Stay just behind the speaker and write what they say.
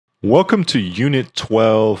Welcome to Unit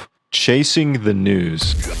 12, Chasing the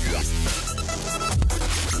News.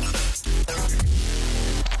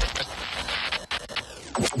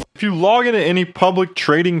 If you log into any public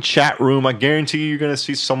trading chat room, I guarantee you're going to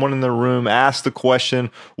see someone in the room ask the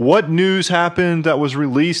question, what news happened that was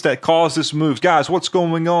released that caused this move? Guys, what's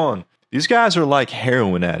going on? These guys are like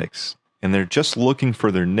heroin addicts, and they're just looking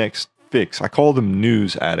for their next fix. I call them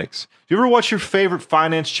news addicts. Do you ever watch your favorite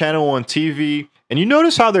finance channel on TV, and you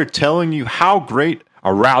notice how they're telling you how great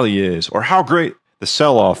a rally is, or how great the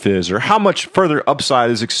sell-off is, or how much further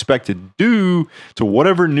upside is expected due to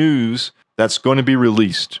whatever news that's going to be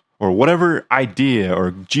released, or whatever idea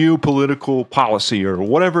or geopolitical policy or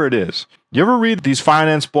whatever it is? You ever read these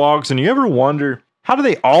finance blogs and you ever wonder, how do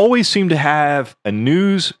they always seem to have a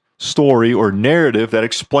news story or narrative that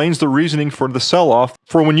explains the reasoning for the sell-off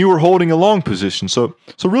for when you were holding a long position? So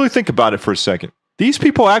really think about it for a second. These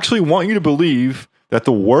people actually want you to believe that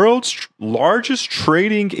the world's largest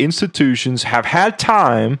trading institutions have had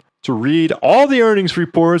time to read all the earnings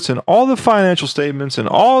reports and all the financial statements and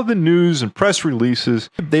all the news and press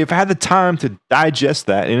releases. They've had the time to digest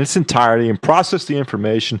that in its entirety and process the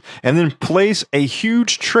information and then place a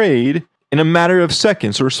huge trade in a matter of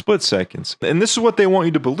seconds or split seconds. And this is what they want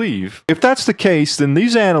you to believe. If that's the case, then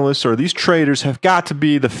these analysts or these traders have got to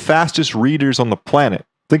be the fastest readers on the planet.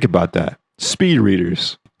 Think about that. Speed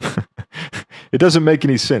readers. It doesn't make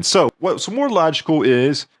any sense. So what's more logical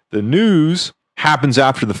is the news happens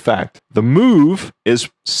after the fact. The move is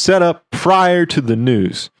set up prior to the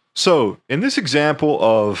news. So in this example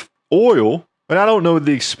of oil, and I don't know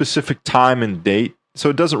the specific time and date, so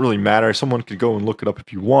it doesn't really matter. Someone could go and look it up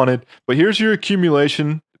if you wanted. But here's your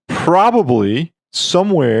accumulation. Probably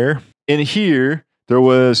somewhere in here, there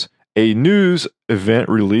was a news event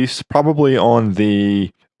released, probably on the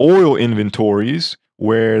oil inventories,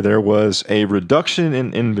 where there was a reduction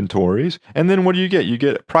in inventories. And then what do? You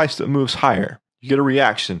get a price that moves higher. You get a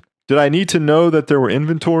reaction. Did I need to know that there were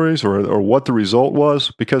inventories or what the result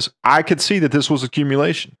was? Because I could see that this was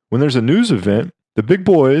accumulation. When there's a news event, the big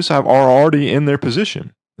boys are already in their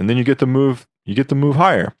position. And then you get the move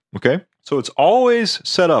higher. Okay? So it's always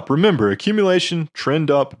set up. Remember, accumulation, trend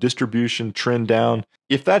up, distribution, trend down.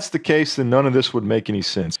 If that's the case, then none of this would make any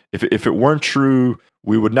sense. If it weren't true,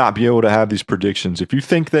 we would not be able to have these predictions. If you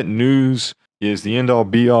think that news is the end-all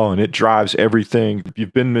be-all and it drives everything,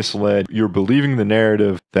 you've been misled. You're believing the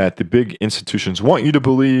narrative that the big institutions want you to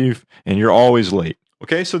believe, and you're always late.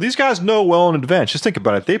 Okay, so these guys know well in advance. Just think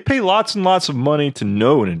about it. They pay lots and lots of money to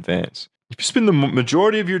know in advance. If you spend the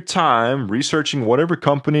majority of your time researching whatever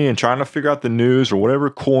company and trying to figure out the news or whatever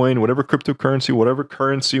coin, whatever cryptocurrency, whatever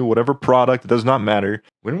currency, whatever product, it does not matter.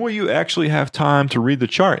 When will you actually have time to read the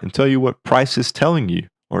chart and tell you what price is telling you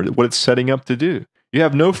or what it's setting up to do? You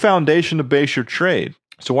have no foundation to base your trade.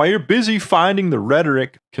 So while you're busy finding the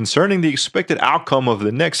rhetoric concerning the expected outcome of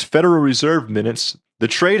the next Federal Reserve minutes, the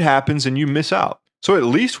trade happens and you miss out. So at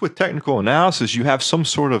least with technical analysis, you have some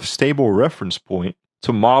sort of stable reference point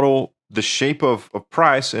to model the shape of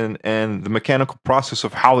price and the mechanical process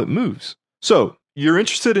of how it moves. So you're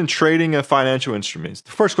interested in trading a financial instrument.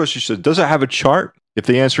 The first question is, does it have a chart? If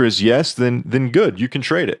the answer is yes, then good, you can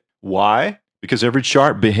trade it. Why? Because every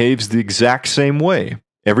chart behaves the exact same way.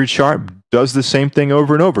 Every chart does the same thing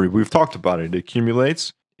over and over. We've talked about it. It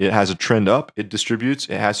accumulates. It has a trend up. It distributes.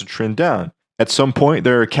 It has a trend down. At some point,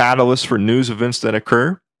 there are catalysts for news events that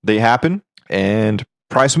occur. They happen, and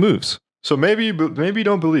price moves. So maybe you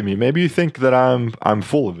don't believe me. Maybe you think that I'm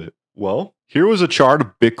full of it. Well, here was a chart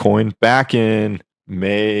of Bitcoin back in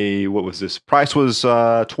May. What was this? Price was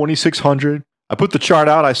 2,600. I put the chart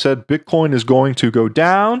out. I said Bitcoin is going to go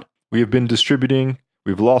down. We have been distributing.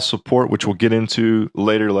 We've lost support, which we'll get into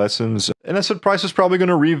later lessons. And I said price is probably going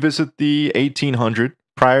to revisit the 1,800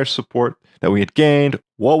 prior support that we had gained.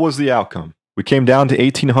 What was the outcome? We came down to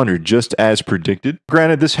 1,800 just as predicted.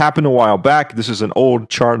 Granted, this happened a while back. This is an old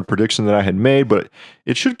chart prediction that I had made, but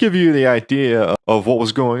it should give you the idea of what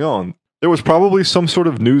was going on. There was probably some sort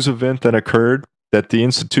of news event that occurred that the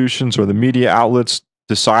institutions or the media outlets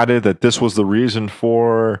decided that this was the reason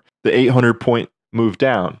for the 800-point move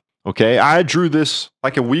down. Okay, I drew this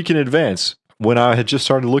like a week in advance when I had just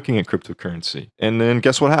started looking at cryptocurrency. And then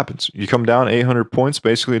guess what happens? You come down 800 points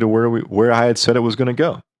basically to where I had said it was going to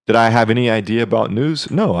go. Did I have any idea about news?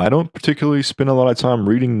 No, I don't particularly spend a lot of time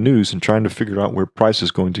reading news and trying to figure out where price is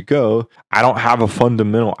going to go. I don't have a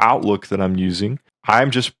fundamental outlook that I'm using. I'm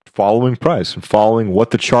just following price and following what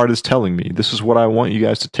the chart is telling me. This is what I want you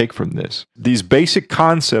guys to take from this. These basic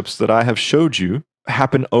concepts that I have showed you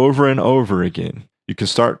happen over and over again. You can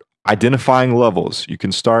start identifying levels. You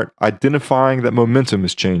can start identifying that momentum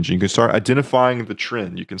is changing. You can start identifying the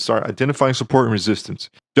trend. You can start identifying support and resistance.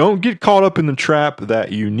 Don't get caught up in the trap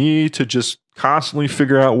that you need to just constantly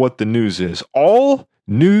figure out what the news is. All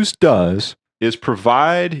news does is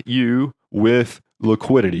provide you with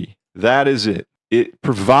liquidity. That is it. It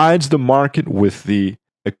provides the market with the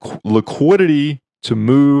liquidity to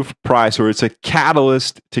move price, or it's a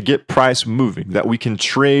catalyst to get price moving, that we can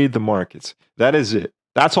trade the markets. That is it.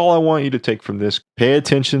 That's all I want you to take from this. Pay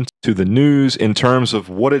attention to the news in terms of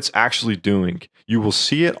what it's actually doing. You will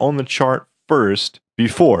see it on the chart first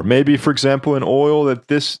before. Maybe, for example, in oil, that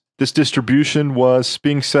this distribution was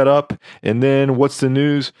being set up, and then what's the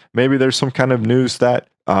news? Maybe there's some kind of news that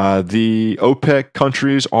the OPEC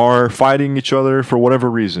countries are fighting each other for whatever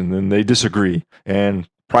reason, and they disagree, and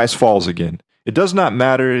price falls again. It does not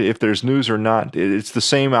matter if there's news or not. It's the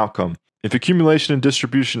same outcome. If accumulation and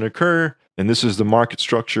distribution occur, and this is the market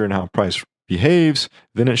structure and how price behaves,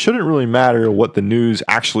 then it shouldn't really matter what the news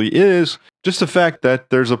actually is. Just the fact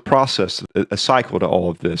that there's a process, a cycle to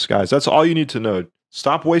all of this, guys. That's all you need to know.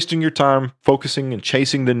 Stop wasting your time focusing and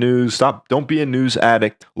chasing the news. Don't be a news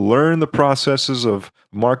addict. Learn the processes of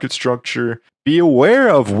market structure. Be aware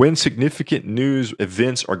of when significant news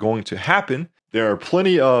events are going to happen. There are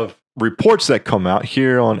plenty of reports that come out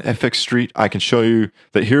here on FX Street. I can show you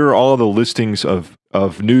that here are all of the listings of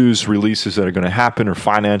news releases that are going to happen, or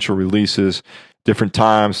financial releases, different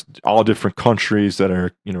times, all different countries that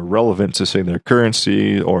are, relevant to, say, their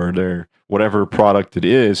currency or their whatever product it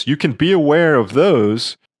is. You can be aware of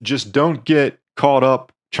those. Just don't get caught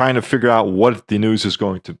up trying to figure out what the news is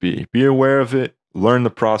going to be. Be aware of it, learn the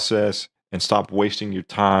process, and stop wasting your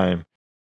time